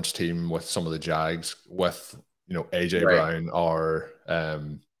Trevor Lawrence team with some of the Jags with, AJ Brown or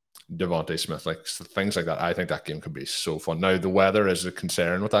Devontae Smith, like things like that. I think that game could be so fun. Now the weather is a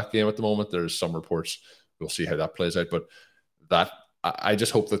concern with that game at the moment. There's some reports. We'll see how that plays out. But I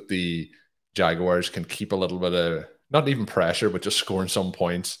just hope that the Jaguars can keep a little bit of, not even pressure, but just scoring some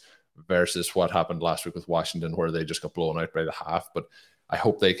points versus what happened last week with Washington, where they just got blown out by the half. But I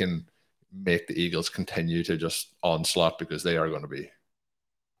hope they can make the Eagles continue to just onslaught, because they are going to be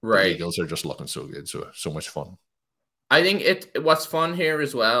right. The Eagles are just looking so good, so much fun. I think what's fun here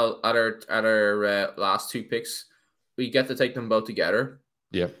as well at our last 2 picks, we get to take them both together.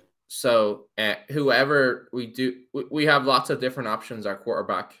 Yeah. So whoever we do, we have lots of different options at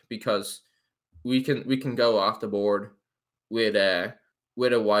quarterback, because we can go off the board with a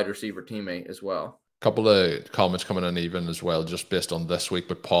wide receiver teammate as well. A couple of comments coming in even as well, just based on this week.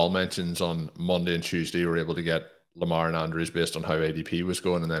 But Paul mentions on Monday and Tuesday we were able to get Lamar and Andrews based on how ADP was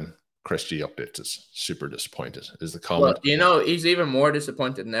going, and then Chris G updates us. Super disappointed is the comment. Well, he's even more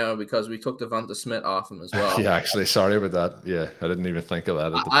disappointed now because we took Devonta Smith off him as well. Yeah, actually, sorry about that. Yeah, I didn't even think of that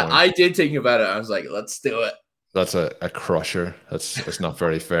at the point. I did think about it. I was like, let's do it. That's a crusher. That's not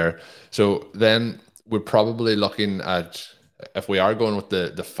very fair. So then we're probably looking at, if we are going with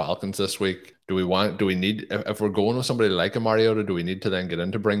the Falcons this week, do we need, if we're going with somebody like a Mariota, do we need to then get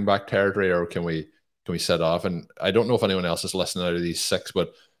into bring back territory, or can we set off? And I don't know if anyone else is listening out of these 6,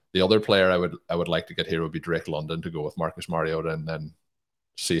 but the other player I would like to get here would be Drake London, to go with Marcus Mariota and then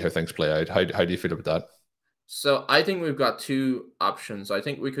see how things play out. How do you feel about that? So I think we've got 2 options. I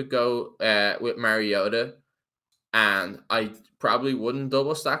think we could go with Mariota, and I probably wouldn't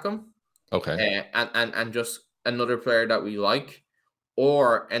double stack him. Okay. And just another player that we like.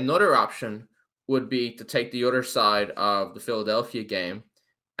 Or another option would be to take the other side of the Philadelphia game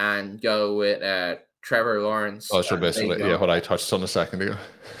and go with Trevor Lawrence. Oh, so basically, what I touched on a second ago.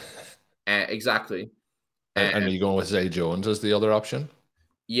 Exactly. And are you going with Zay Jones as the other option?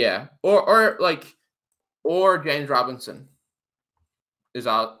 Yeah. Or James Robinson is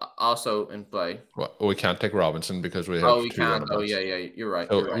also in play. Well, we can't take Robinson because we have. Oh, we can't. Oh, yeah. You're right.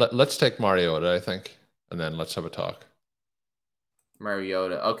 So let's take Mariota, I think, and then let's have a talk.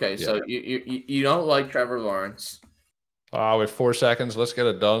 Mariota. Okay, yeah. So you don't like Trevor Lawrence. We have 4 seconds. Let's get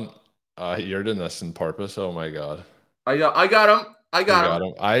it done. You're doing this on purpose. Oh my God. I got him. I got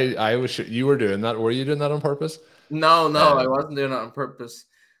him. I was. You were doing that. Were you doing that on purpose? No, I wasn't doing it on purpose.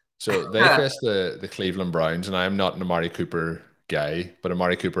 So they face the Cleveland Browns, and I am not an Amari Cooper guy, but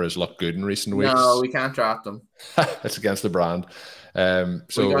Amari Cooper has looked good in recent weeks. No, we can't draft him. It's against the brand.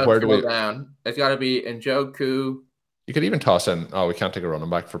 So where do we? Down. It's got to be Njoku. You could even toss in, we can't take a running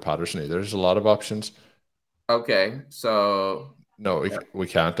back for Patterson either. There's a lot of options. Okay, so no, we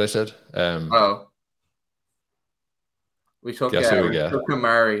can't. I said. We took guess who we get?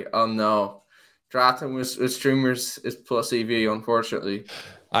 Kamari. Oh no, drafting with streamers is plus EV. Unfortunately,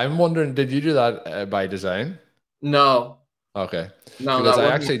 I'm wondering, did you do that by design? No. Okay. No, because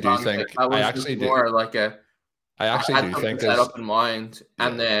I actually do think that was more like a. I actually do think set up in mind,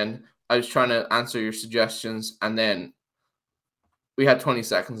 and then I was trying to answer your suggestions, and then we had 20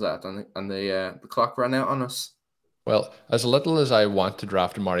 seconds left, and the clock ran out on us. Well, as little as I want to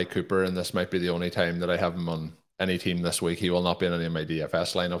draft Amari Cooper, and this might be the only time that I have him on any team this week, he will not be in any of my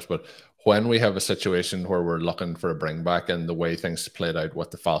DFS lineups. But when we have a situation where we're looking for a bring back and the way things played out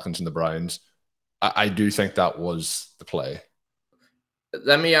with the Falcons and the Browns, I do think that was the play.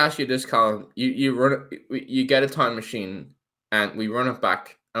 Let me ask you this, Colin. You get a time machine, and we run it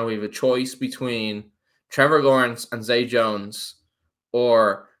back, and we have a choice between Trevor Lawrence and Zay Jones,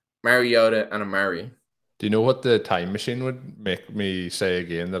 or Mariota and Amari. Do you know what the time machine would make me say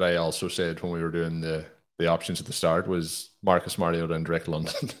again that I also said when we were doing the options at the start was Marcus Mariota and Drake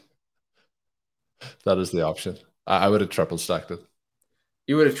London? That is the option. I would have triple stacked it.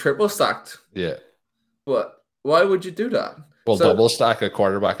 You would have triple stacked? Yeah. But why would you do that? Well, double stack a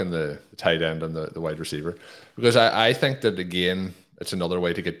quarterback and the tight end and the wide receiver. Because I think that, again, it's another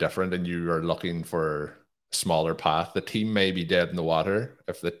way to get different, and you are looking for a smaller path. The team may be dead in the water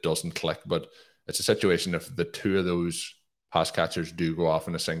if it doesn't click, but it's a situation if the two of those pass catchers do go off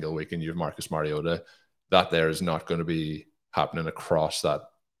in a single week and you have Marcus Mariota, that there is not going to be happening across that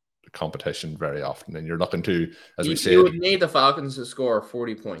competition very often. And you're looking to, as we said, you would need the Falcons to score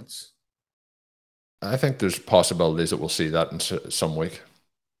 40 points. I think there's possibilities that we'll see that in some week.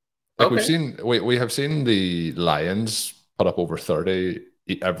 Like we have seen the Lions put up over 30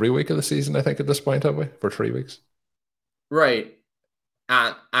 every week of the season, I think, at this point, have we? For 3 weeks. Right.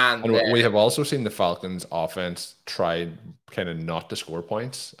 And we have also seen the Falcons offense try kind of not to score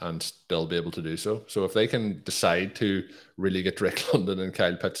points and still be able to do so. So if they can decide to really get Drake London and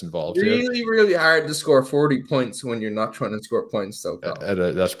Kyle Pitts involved, really hard to score 40 points when you're not trying to score points. So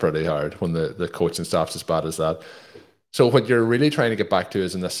that's pretty hard when the coaching staff's as bad as that. So what you're really trying to get back to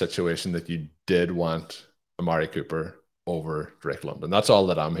is in this situation that you did want Amari Cooper over Drake London. That's all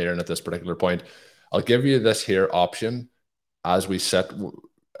that I'm hearing at this particular point. I'll give you this here option. As we set,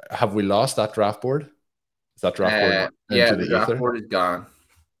 have we lost that draft board? Is that draft board into the draft ether? Board is gone.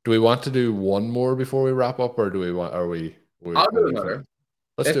 Do we want to do one more before we wrap up, or do we want? I'll do another.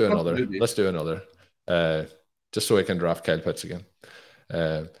 Let's do another. Let's do another. Just so I can draft Kyle Pitts again.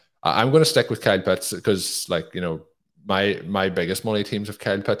 I'm going to stick with Kyle Pitts because, like, you know, my biggest money teams have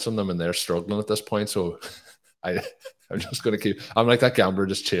Kyle Pitts on them, and they're struggling at this point. So I'm just going to keep. I'm like that gambler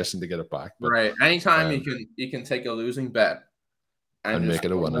just chasing to get it back. But, right. Anytime you can take a losing bet and make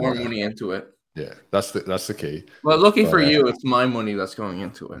it a winner. More money into it. Yeah, that's the key. Well, lucky for you, it's my money that's going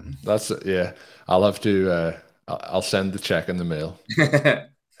into it. That's yeah. I'll have to. I'll send the check in the mail.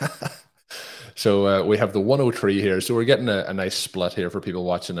 So we have the 103 here. So we're getting a nice split here for people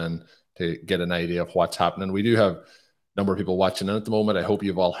watching in to get an idea of what's happening. We do have a number of people watching in at the moment. I hope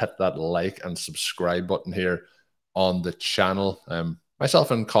you've all hit that like and subscribe button here on the channel.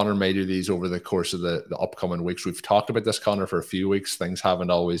 Myself and Connor may do these over the course of the upcoming weeks. We've talked about this, Connor, for a few weeks. Things haven't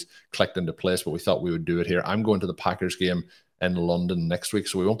always clicked into place, but we thought we would do it here. I'm going to the Packers game in London next week,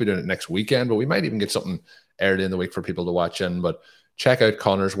 so we won't be doing it next weekend, but we might even get something early in the week for people to watch in. But check out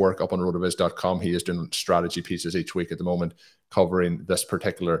Connor's work up on rotoviz.com. He is doing strategy pieces each week at the moment covering this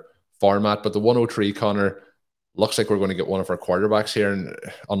particular format. But the 103, Connor, looks like we're going to get one of our quarterbacks here. And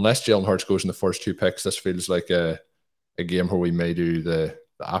unless Jalen Hurts goes in the first two picks, this feels like a game where we may do the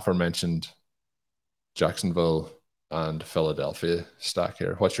aforementioned Jacksonville and Philadelphia stack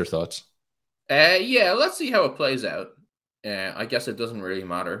here. What's your thoughts? Yeah, let's see how it plays out. I guess it doesn't really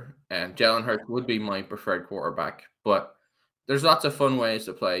matter. And Jalen Hurts would be my preferred quarterback, but there's lots of fun ways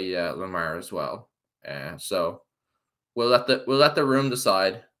to play Lamar as well. So we'll let the room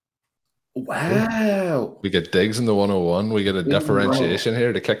decide. Wow. We get Diggs in the 101. We get a differentiation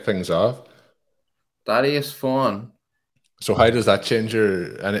here to kick things off. That is fun. So how does that change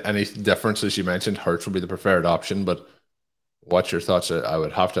your any differences? You mentioned Hurts would be the preferred option, but what's your thoughts? I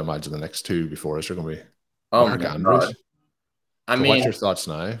would have to imagine the next two before us are going to be Mark Andrews. I mean, what's your thoughts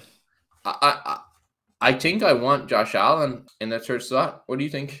now? I think I want Josh Allen in the third slot. What do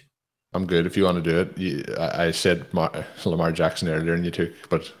you think? I'm good if you want to do it. I said Lamar Jackson earlier, and you took,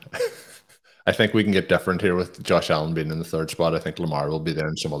 but I think we can get different here with Josh Allen being in the third spot. I think Lamar will be there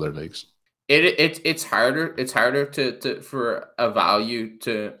in some other leagues. It's harder to for a value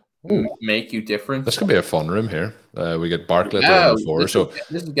to make you different. This could be a fun room here. We get Barkley at the Yeah, 104.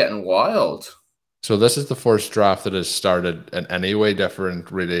 this is getting wild. So this is the first draft that has started in any way different,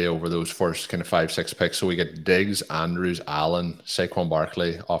 really, over those first kind of 5-6 picks. So we get Diggs, Andrews, Allen, Saquon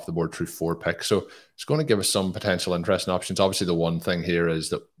Barkley off the board through 4 picks. So it's going to give us some potential interesting options. Obviously, the one thing here is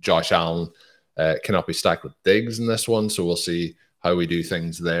that Josh Allen cannot be stacked with Diggs in this one. So we'll see how we do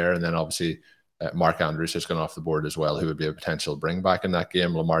things there. And then obviously Mark Andrews has gone off the board as well, who would be a potential bring back in that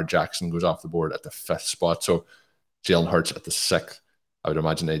game. Lamar Jackson goes off the board at the 5th spot. So Jalen Hurts at the 6th. I would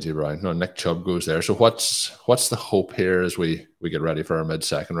imagine AJ Brown. No, Nick Chubb goes there. So what's the hope here as we get ready for our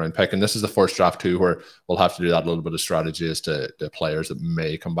mid-second round pick? And this is the first draft too, where we'll have to do that little bit of strategy as to the players that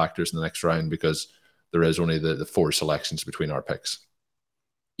may come back to us in the next round, because there is only the 4 selections between our picks.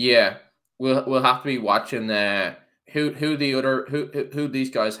 Yeah, we'll have to be watching who these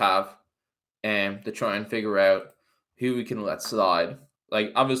guys have, to try and figure out who we can let slide.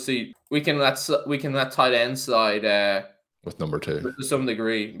 Like, obviously, we can let tight end slide. With number 2. To some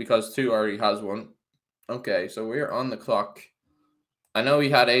degree, because 2 already has one. Okay, so we're on the clock. I know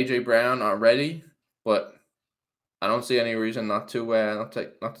he had AJ Brown already, but I don't see any reason not to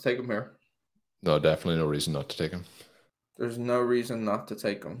take him here. No, definitely no reason not to take him. There's no reason not to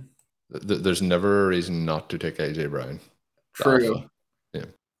take him. There's never a reason not to take AJ Brown. True. Yeah.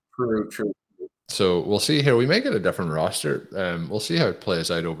 True. So we'll see here. We may get a different roster. We'll see how it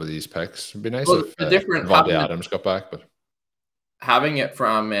plays out over these picks. It'd be nice if Devontae Adams got back, but having it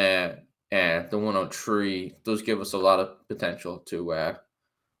from the 103 does give us a lot of potential to.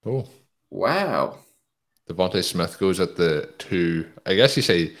 Oh, wow! Devontae Smith goes at the 2. I guess you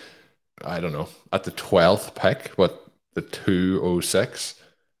say, I don't know, at the 12th pick, but the 206.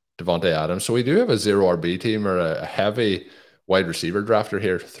 Devontae Adams. So we do have a 0 RB team, or a heavy wide receiver drafter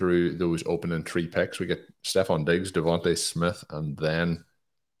here through those opening 3 picks. We get Stephon Diggs, Devontae Smith, and then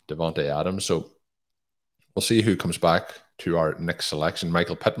Devontae Adams. So we'll see who comes back to our next selection.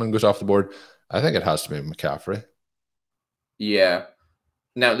 Michael Pittman goes off the board. I think it has to be McCaffrey. Yeah.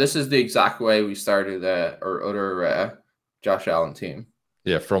 Now, this is the exact way we started our other Josh Allen team.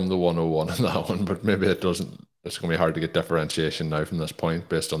 Yeah, from the 101 in that one, but maybe it doesn't. It's going to be hard to get differentiation now from this point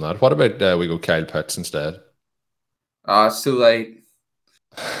based on that. What about we go Kyle Pitts instead? It's too late.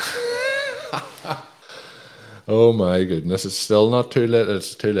 Oh my goodness, it's still not too late.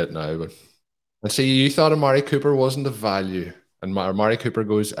 It's too late now, but. And see, you thought Amari Cooper wasn't a value, and Amari Cooper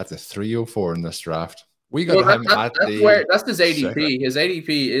goes at the 304 in this draft. We got him that's his ADP. His ADP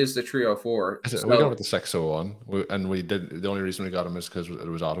is the 304. So we got him at the 601, and we did. The only reason we got him is because it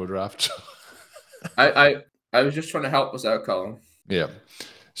was auto draft. I was just trying to help us out, Colin. Yeah.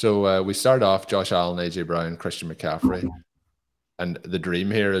 So we start off Josh Allen, AJ Brown, Christian McCaffrey, and the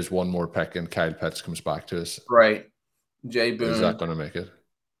dream here is one more pick, and Kyle Pitts comes back to us. Right. Jay Boone. Is that going to make it?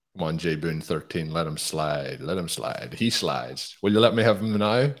 Come on, Jay Boone, 13. Let him slide. Let him slide. He slides. Will you let me have him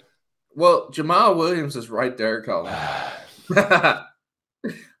now? Well, Jamal Williams is right there, Colin.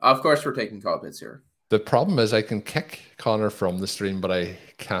 Of course, we're taking Kyle Pitts here. The problem is I can kick Connor from the stream, but I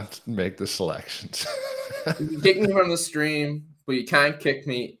can't make the selections. You can kick me from the stream, but you can't kick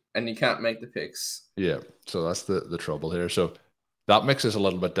me, and you can't make the picks. Yeah, so that's the trouble here. So that mix is a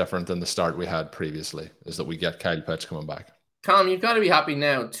little bit different than the start we had previously, is that we get Kyle Pitts coming back. Colin, you've got to be happy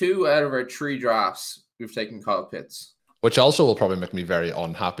now. 2 out of our 3 drafts, we've taken Kyle Pitts. Which also will probably make me very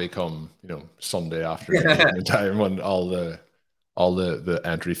unhappy come, Sunday afternoon time when all the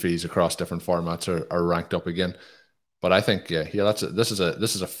entry fees across different formats are ranked up again. But I think this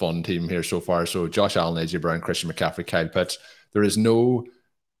is a fun team here so far. So Josh Allen, AJ Brown, Christian McCaffrey, Kyle Pitts. There is no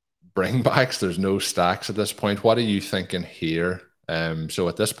bringbacks. There's no stacks at this point. What are you thinking here? So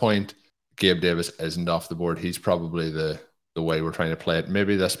at this point, Gabe Davis isn't off the board. He's probably the way we're trying to play it.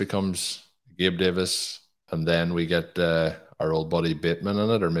 Maybe this becomes Gabe Davis, and then we get our old buddy Bateman in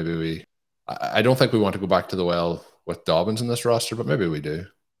it, or maybe I don't think we want to go back to the well with Dobbins in this roster, but maybe we do.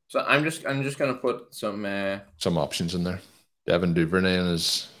 So I'm just gonna put some options in there. Devin Duvernay and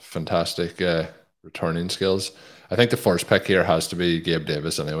his fantastic returning skills. I think the first pick here has to be Gabe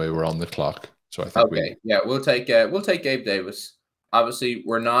Davis. Anyway, we're on the clock, so I think we'll take Gabe Davis. Obviously,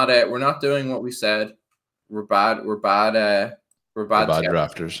 we're not doing what we said. We're bad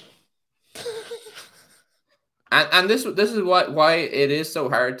drafters. And this is why it is so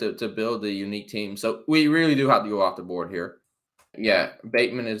hard to build a unique team. So we really do have to go off the board here. Yeah,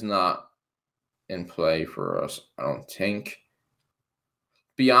 Bateman is not in play for us, I don't think.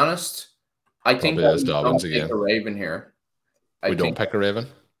 Be honest, I think we don't pick a Raven here. We don't pick a Raven?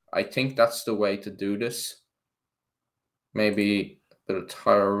 I think that's the way to do this. Maybe a bit of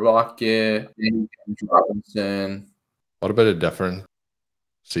Tyler Lockett, maybe James Robinson. What about a different?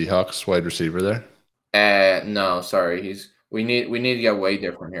 Seahawks wide receiver there. No, sorry. We need to get way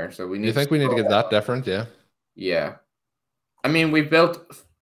different here. So we need. You think we need to get that different? Yeah. Yeah. I mean, we built.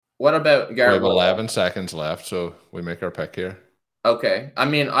 What about We Garrett? have 11 seconds left, so we make our pick here. Okay. I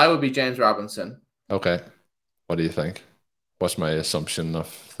mean, I would be James Robinson. Okay. What do you think? What's my assumption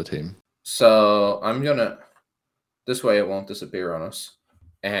of the team? So I'm gonna. This way, it won't disappear on us.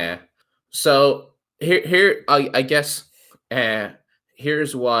 So here, I guess.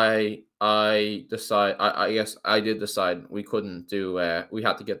 Here's why I decide. I guess I did decide we couldn't do. We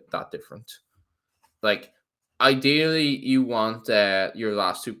had to get that different. Like, ideally, you want your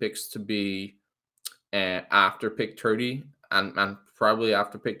last two picks to be after pick 30 and probably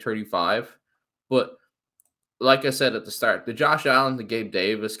after pick 35. But like I said at the start, the Josh Allen to Gabe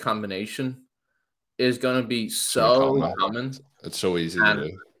Davis combination is going to be so common. It's so easy to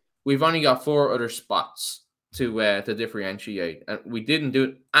do. We've only got 4 other spots to differentiate, and we didn't do it.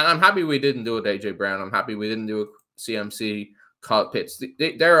 And I'm happy we didn't do it, AJ Brown. I'm happy we didn't do a CMC, Kyle Pitts.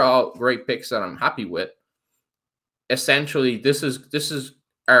 They're all great picks that I'm happy with. Essentially, this is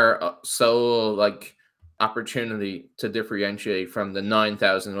our sole opportunity to differentiate from the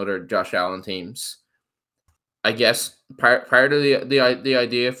 9,000 other Josh Allen teams. I guess part of the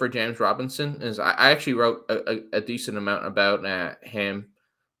idea for James Robinson is I actually wrote a decent amount about him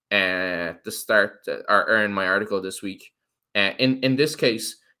to start or in my article this week. In this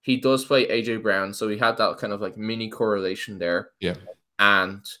case, he does play AJ Brown, so he had that kind of like mini correlation there. Yeah,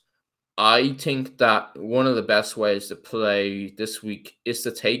 and I think that one of the best ways to play this week is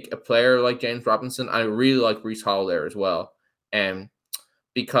to take a player like James Robinson. I really like Breece Hall there as well,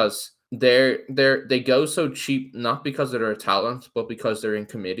 because they go so cheap, not because of their talent, but because they're in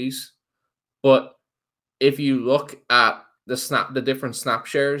committees. But if you look at the different snap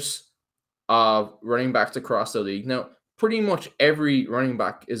shares of running backs across the league now, pretty much every running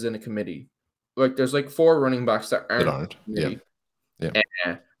back is in a committee. Like there's like 4 running backs that aren't. Yeah.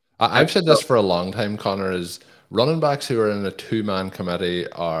 I've said this for a long time, Connor, is running backs who are in a 2-man committee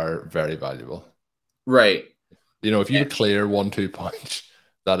are very valuable. Right. If you clear 1-2 punch,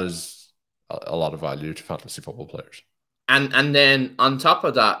 that is a lot of value to fantasy football players. And then on top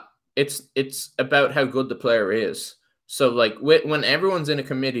of that, it's about how good the player is. So like when everyone's in a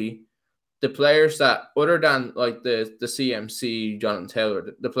committee, the players that other than like the CMC, Jonathan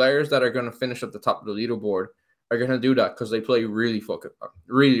Taylor, the players that are going to finish at the top of the leaderboard are going to do that because they play really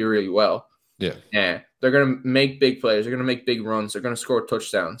well. Yeah. They're going to make big plays. They're going to make big runs. They're going to score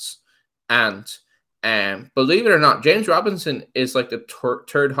touchdowns. And believe it or not, James Robinson is like the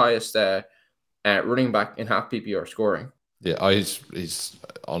third highest running back in half PPR scoring. Yeah, he's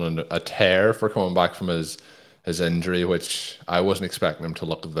on a tear for coming back from his injury, which I wasn't expecting him to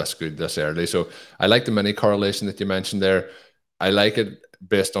look this good this early. So I like the mini correlation that you mentioned there. I like it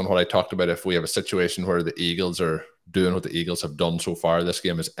based on what I talked about. If we have a situation where the Eagles are doing what the Eagles have done so far, this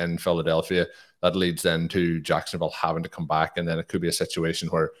game is in Philadelphia, that leads then to Jacksonville having to come back. And then it could be a situation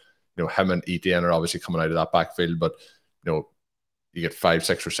where, him and Etienne are obviously coming out of that backfield, but, you get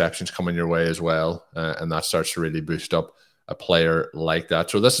 5-6 receptions coming your way as well. And that starts to really boost up a player like that.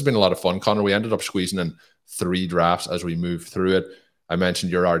 So this has been a lot of fun, Connor. We ended up squeezing in 3 drafts as we move through it. I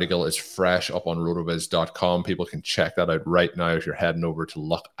mentioned your article is fresh up on rotoviz.com. People can check that out right now if you're heading over to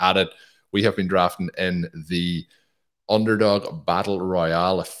look at it. We have been drafting in the Underdog Battle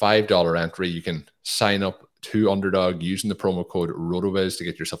Royale, a $5 entry. You can sign up to Underdog using the promo code RotoViz to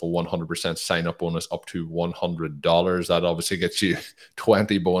get yourself a 100% sign-up bonus up to $100. That obviously gets you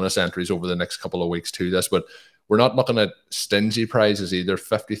 20 bonus entries over the next couple of weeks to this, but we're not looking at stingy prizes either.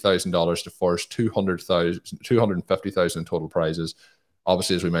 $50,000 to first, $250,000 in total prizes.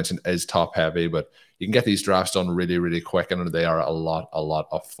 Obviously, as we mentioned, is top heavy, but you can get these drafts done really, really quick, and they are a lot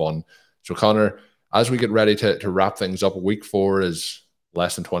of fun. So, Connor, as we get ready to wrap things up, week 4 is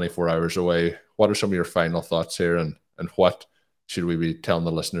less than 24 hours away. What are some of your final thoughts here, and what should we be telling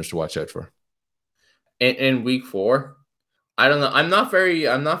the listeners to watch out for? In week 4, I don't know. I'm not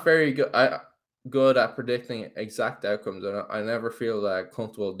very good at predicting exact outcomes. I never feel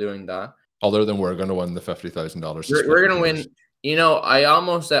comfortable doing that. Other than we're going to win the $50,000. We're going to win. I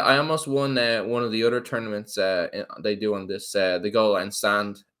almost won one of the other tournaments they do on this the goal line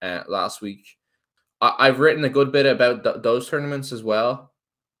stand last week. I've written a good bit about those tournaments as well.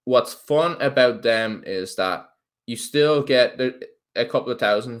 What's fun about them is that you still get a couple of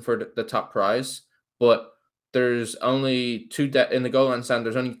thousand for the top prize, but there's only in the goal line stand.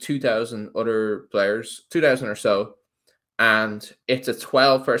 There's only 2,000 other players, 2,000 or so, and it's a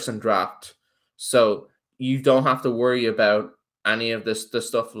 12-person draft, so you don't have to worry about any of the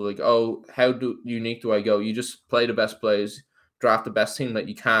stuff like, oh, how unique do I go? You just play the best plays, draft the best team that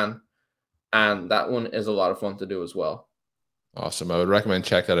you can. And that one is a lot of fun to do as well. Awesome. I would recommend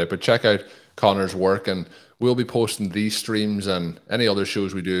check that out. But check out Connor's work, and we'll be posting these streams and any other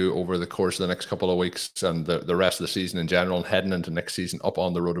shows we do over the course of the next couple of weeks and the rest of the season in general, and heading into next season up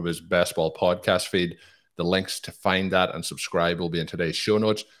on the RotoViz Best Ball podcast feed. The links to find that and subscribe will be in today's show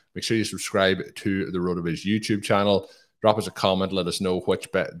notes. Make sure you subscribe to the RotoViz YouTube channel. Drop us a comment. Let us know which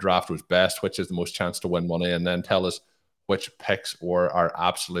draft was best, which is the most chance to win money, and then tell us which picks were our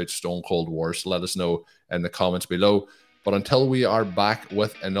absolute stone cold worst. Let us know in the comments below. But until we are back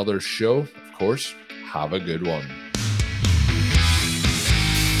with another show, of course, have a good one.